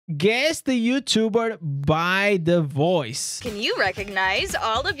Guess the YouTuber by the voice. Can you recognize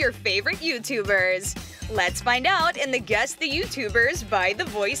all of your favorite YouTubers? Let's find out in the Guess the YouTubers by the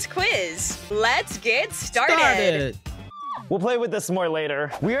Voice quiz. Let's get started. We'll play with this more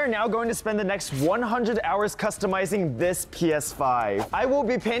later. We are now going to spend the next 100 hours customizing this PS5. I will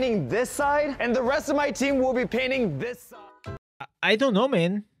be painting this side, and the rest of my team will be painting this side. I don't know,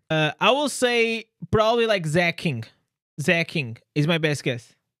 man. I will say probably like Zach King. Zach King is my best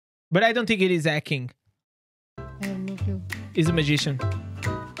guess. But I don't think it is Zach King. I have no clue. He's a magician.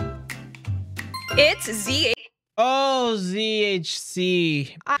 It's ZH. Oh,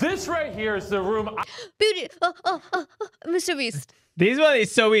 ZHC. This right here is the room Beauty. Mr. Beast. This one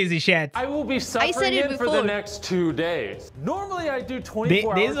is so easy, chat. I will be suffering in for the next 2 days. Normally I do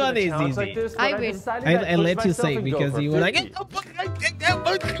 24 This hours one in a is challenge easy. like this, but I win. decided I I'd let push you myself say and because go for you were like, 50.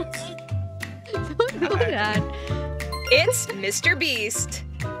 Don't do that. It's Mr. Beast.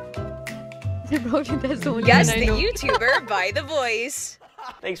 That's the one Guess I the know. YouTuber by the Voice.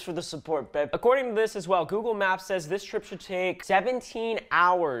 Thanks for the support, babe. According to this as well, Google Maps says this trip should take 17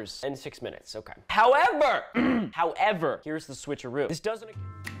 hours and 6 minutes. Okay. However, here's the switcheroo. This doesn't...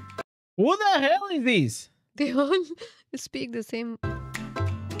 Who the hell is this? They all speak the same.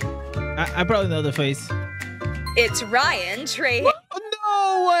 I probably know the face. It's Ryan Trey.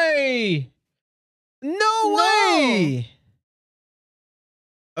 No way! No way!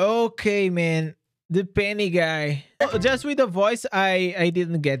 Okay, man. The penny guy. Just with the voice, I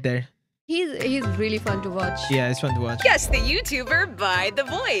didn't get there. He's really fun to watch. Yeah, it's fun to watch. Guess the YouTuber by the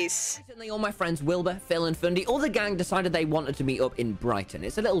Voice. Recently, all my friends Wilbur, Phil, and Fundy, all the gang decided they wanted to meet up in Brighton.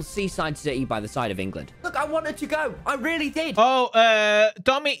 It's a little seaside city by the side of England. Look, I wanted to go. I really did. Oh,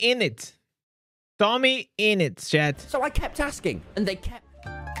 Tommy in it. Tommy in it, chat. So I kept asking, and they kept...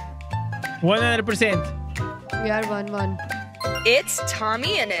 100%. We are 1-1. It's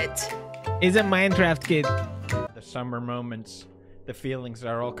Tommy in it. He's a Minecraft kid. The summer moments, the feelings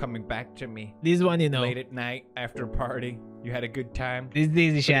are all coming back to me. This one you know. Late at night, after a party, you had a good time. This is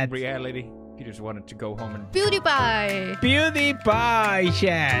easy, But in chat. reality, you just wanted to go home and... PewDiePie. PewDiePie,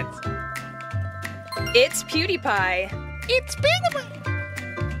 chat. It's PewDiePie. It's PewDiePie.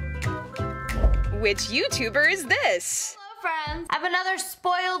 Which YouTuber is this? Friends, I have another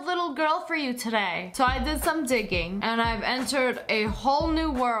spoiled little girl for you today. So I did some digging and I've entered a whole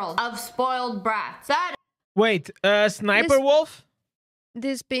new world of spoiled brats. Wait, Sniper This- Wolf?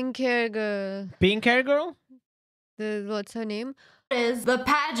 This pink hair girl. Pink hair girl? What's her name? is the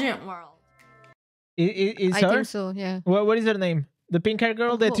pageant world. Is I her? think so, yeah. What is her name? The pink hair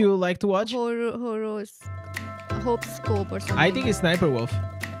girl that you like to watch? Hope Scope or something. I think it's Sniper Wolf.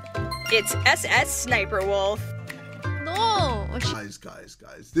 It's SS Sniper Wolf. No!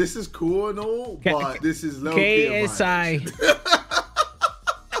 Guys. This is cool and all, but this is low KSI.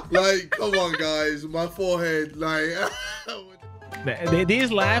 Like, come on, guys. My forehead, like...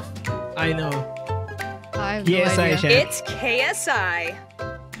 This laugh, I know. I have no KSI, idea. chat. It's KSI.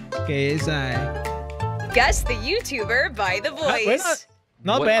 KSI. Guess the YouTuber by the Voice.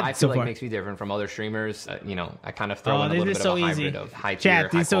 Not what bad I so feel far. like makes me different from other streamers, you know, I kind of throw in a this little is bit so of a easy. hybrid of high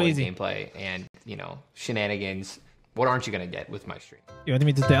Chat, tier, this is so high-quality easy. gameplay and, you know, shenanigans. What aren't you going to get with my stream? You want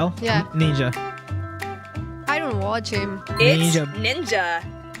me to tell? Yeah. Ninja. I don't watch him. It's Ninja. Ninja.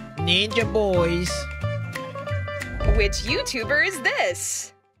 Ninja boys. Which YouTuber is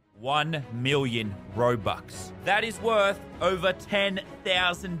this? 1 million Robux. That is worth over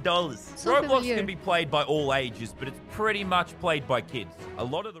 $10,000. So Roblox familiar. can be played by all ages, but it's pretty much played by kids. A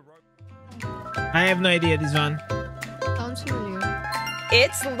lot of the I have no idea this one. Sounds familiar.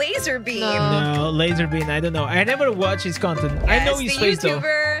 It's Laserbeam. No, Laserbeam, I don't know. I never watch his content. I know Guess his the face though.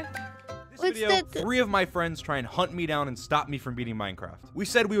 YouTuber. What's that? 3 of my friends try and hunt me down and stop me from beating Minecraft. We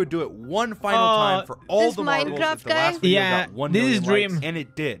said we would do it one final time for all This the marbles Minecraft if the last guy? video Yeah, got 1 this million is Dream. likes, and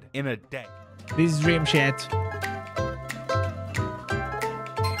it did in a day. This is Dream Chat.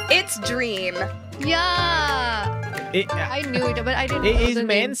 It's Dream. Yeah! I knew it, but I didn't know His the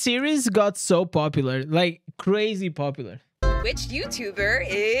man name. series got so popular, like crazy popular. Which YouTuber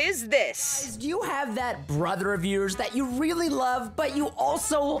is this? Do you have that brother of yours that you really love, but you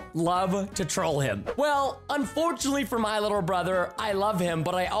also love to troll him? Well, unfortunately for my little brother, I love him,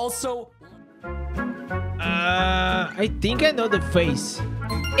 but I also... I think I know the face.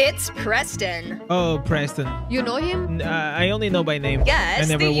 It's Preston. Oh, Preston. You know him? I only know by name. I Guess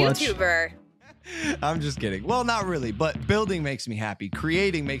never the watched. YouTuber. I'm just kidding. Well, not really, but building makes me happy.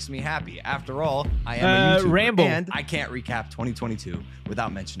 Creating makes me happy. After all, I am a YouTuber. Rambo. And I can't recap 2022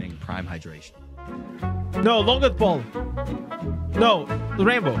 without mentioning Prime Hydration. No, Logan Paul. No,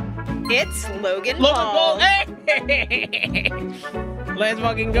 Rainbow. It's Logan Paul. Paul. Hey! Let's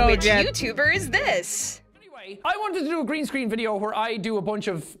fucking go, Which Jet. YouTuber is this? Anyway, I wanted to do a green screen video where I do a bunch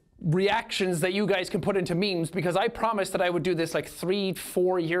of reactions that you guys can put into memes because I promised that I would do this like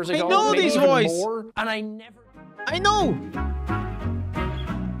 3-4 years ago. I know maybe this even voice. more, and I never. I know.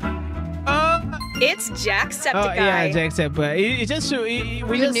 It's Jacksepticeye. Oh yeah, Jacksepticeye. It just we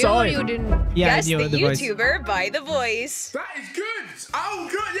You just knew saw or it. you didn't? Yeah, Guess I knew the the voice. YouTuber by the voice. That is good. Oh,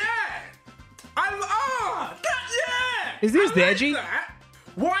 good, yeah. Is this I Deji? like that.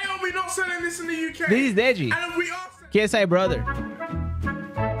 Why are we not selling this in the UK? This is Deji. And we are. KSI brother.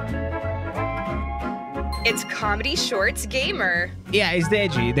 It's Comedy Shorts Gamer. Yeah, it's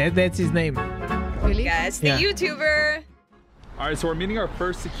Deji. That's his name. Really? Guess the Yeah. YouTuber. All right, so we're meeting our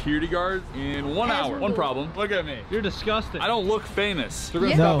first security guard in 1 hour. One problem. Look at me. You're disgusting. I don't look famous. So we're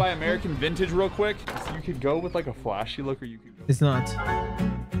gonna stop by American Vintage real quick. So you could go with like a flashy look, or you could. It's not.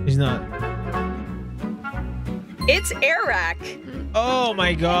 It's not. It's Eric. Oh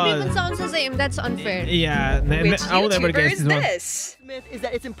my god. Everyone sounds the same. That's unfair. Yeah, Which I will never YouTuber guess is this one. this? Myth is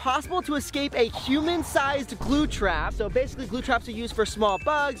that it's impossible to escape a human-sized glue trap. So basically, glue traps are used for small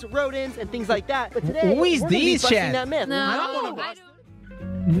bugs, rodents, and things like that. But today, Who is we're gonna be this, busting chat? that myth. No. I don't want to bust.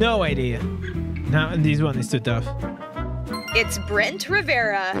 No idea. No, this one is too tough. It's Brent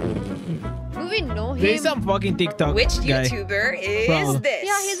Rivera. Do we know him? There's some fucking TikTok Which guy. YouTuber is Probably. this?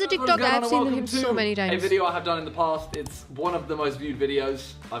 Yeah, he's a TikTok. I've seen him so many A times. video I have done in the past. It's one of the most viewed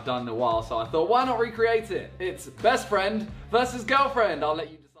videos I've done in a while, so I thought, why not recreate it? It's best friend versus girlfriend. I'll let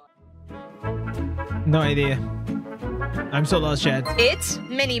you decide. No idea. I'm so lost, chat. It's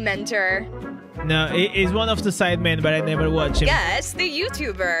Mini Mentor. No, it's one of the sidemen, but I never watch him. Guess the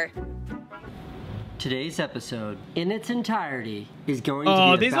YouTuber. Today's episode, in its entirety, is going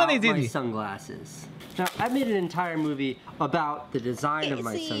Oh, to be this one about is my easy. sunglasses. Now, I made an entire movie about the design of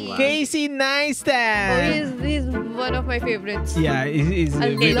my sunglasses. Casey Neistat. Oh, he's one of my favorites. Yeah, he's I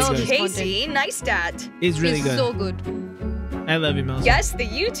really love good. his Casey Neistat. He's really He's good. so good. I love him also. Guess the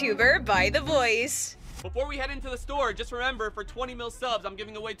YouTuber by the voice. Before we head into the store, just remember, for 20 mil subs, I'm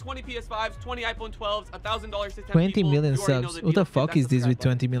giving away 20 PS5s, 20 iPhone 12s, $1,000 to 10 20 people. million You already know subs. the Who the deal. fuck is this with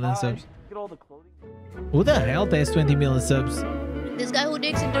 20 million subs? Get all the clothing. Who the hell has 20 million subs? This guy who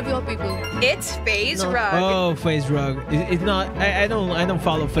takes interview of people. It's FaZe Rug. Oh, FaZe Rug. It's not. I don't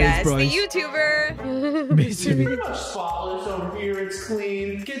follow FaZe Guess bros. the YouTuber. Basically. Pretty much spotless over here. It's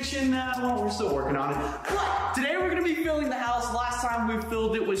clean. Kitchen now. We're still working on it. But today we're gonna be filling the house. Last time we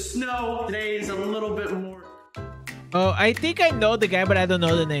filled it with snow. Today is a little bit more. Oh, I think I know the guy, but I don't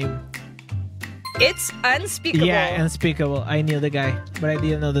know the name. It's Unspeakable. Yeah, Unspeakable. I knew the guy, but I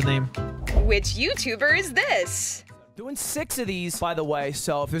didn't know the name. Which YouTuber is this? Doing 6 of these, by the way,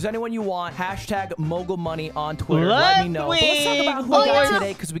 so if there's anyone you want, hashtag mogul money on Twitter, Ludwig! let me know. But let's talk about who we got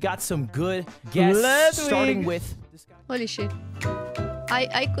today, because we got some good guests, Ludwig! starting with... Holy shit.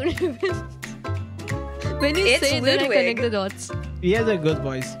 I couldn't even... When you It's say that, I Ludwig. connect the dots. He has a good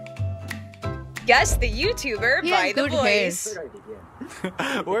voice. Guess the YouTuber He by has the good hair. voice.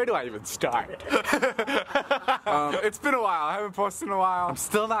 Where do I even start? It's been a while. I haven't posted in a while. I'm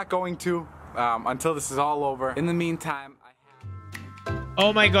still not going to until this is all over. In the meantime,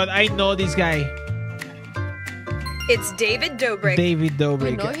 Oh my god, I know this guy. It's David Dobrik. David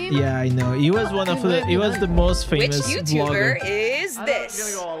Dobrik. You know him? Yeah, I know. He was one of the. He was the most Which famous YouTuber vlogger. is I thought this?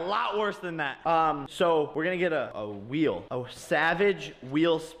 It's gonna go a lot worse than that. So we're gonna get a wheel, a savage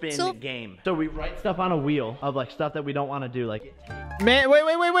wheel spin game. So we write stuff on a wheel of like stuff that we don't want to do, like. Man, wait!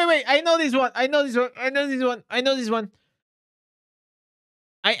 I know this one. I know this one. I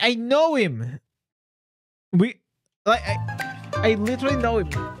know him. I literally know him.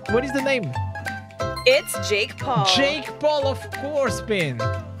 What is the name? It's Jake Paul. Jake Paul, of course, man.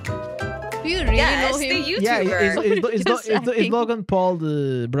 Do you really Guess know the him? YouTuber. Yeah, it's Logan Paul,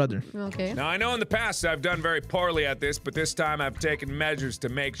 the brother. Okay. Now, I know in the past I've done very poorly at this, but this time I've taken measures to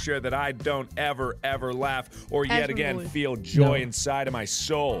make sure that I don't ever laugh or yet again Asmongold. feel joy No. inside of my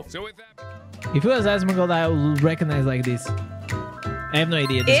soul. So with that... If it was Asmongold, I would recognize like this. I have no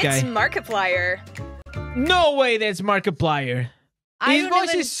idea. This It's guy. Markiplier. No way that's Markiplier. I His don't voice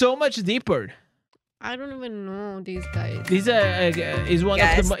even- is so much deeper. I don't even know these guys. This is one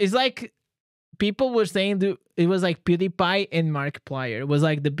of the. It's like people were saying it was like PewDiePie and Markiplier. It was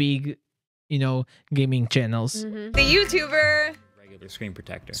like the big, gaming channels. The YouTuber. Regular screen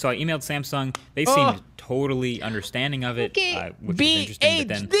protector. So I emailed Samsung. They Oh. seemed totally understanding of it, Okay. which is interesting. But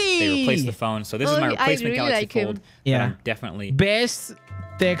then they replaced the phone. So this is my Oh, I replacement really Galaxy like him. Fold. that Yeah. I'm definitely. Best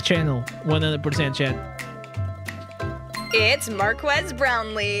tech channel, 100% chat. It's Marquez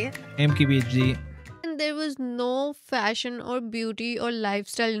Brownlee. MKBHD. then there was no fashion or beauty or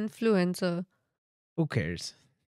lifestyle influencer. Who cares?